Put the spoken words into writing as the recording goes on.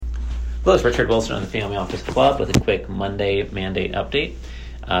Hello, it's Richard Wilson on the Family Office Club with a quick Monday mandate update.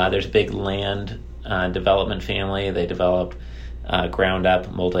 There's a big land development family. They develop ground-up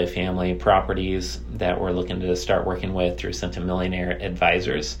multifamily properties that we're looking to start working with through Centimillionaire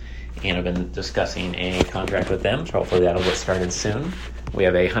Advisors. And I've been discussing a contract with them, so hopefully that'll get started soon. We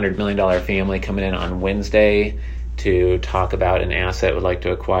have a $100 million family coming in on Wednesday to talk about an asset we'd like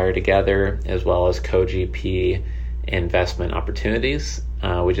to acquire together, as well as co-GP investment opportunities.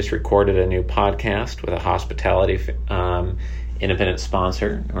 We just recorded a new podcast with a hospitality independent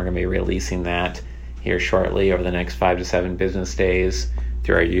sponsor. We're going to be releasing that here shortly over the next 5 to 7 business days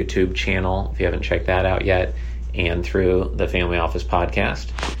through our YouTube channel, if you haven't checked that out yet, and through the Family Office podcast.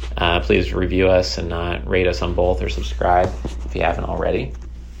 Please review us and rate us on both, or subscribe if you haven't already.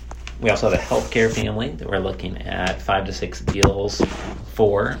 We also have a healthcare family that we're looking at 5 to 6 deals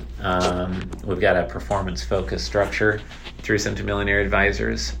for. We've got a performance-focused structure through Centimillionaire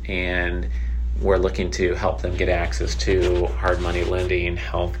Advisors, and we're looking to help them get access to hard money lending,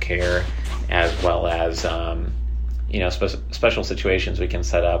 healthcare, as well as special situations we can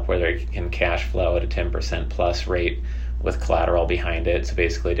set up where they can cash flow at a 10% plus rate with collateral behind it. So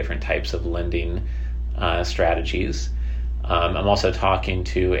basically different types of lending strategies. I'm also talking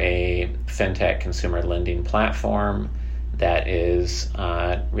to a fintech consumer lending platform that is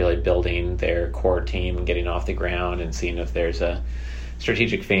really building their core team and getting off the ground, and seeing if there's a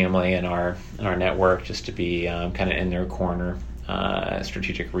strategic family in our network just to be kind of in their corner,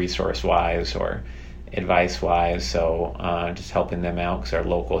 strategic resource wise or advice wise. So just helping them out because they're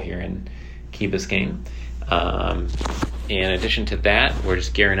local here in Key Biscayne. In addition to that, we're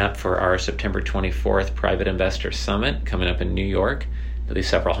just gearing up for our September 24th Private Investor Summit coming up in New York. There'll be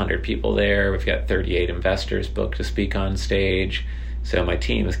several hundred people there. We've got 38 investors booked to speak on stage. So my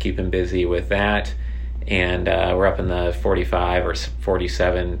team is keeping busy with that. And we're up in the 45 or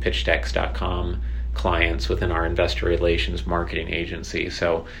 47 pitchdex.com clients within our investor relations marketing agency.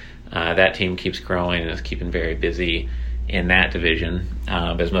 So that team keeps growing and is keeping very busy in that division.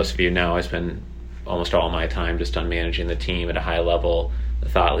 As most of you know, I spend almost all my time just on managing the team at a high level, the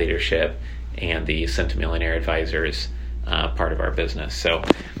thought leadership, and the Centimillionaire Advisors part of our business. So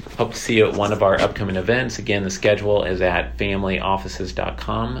hope to see you at one of our upcoming events. Again, the schedule is at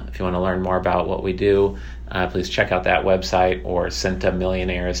familyoffices.com. If you want to learn more about what we do, please check out that website, or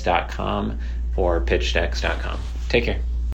centimillionaires.com or pitchdex.com. Take care.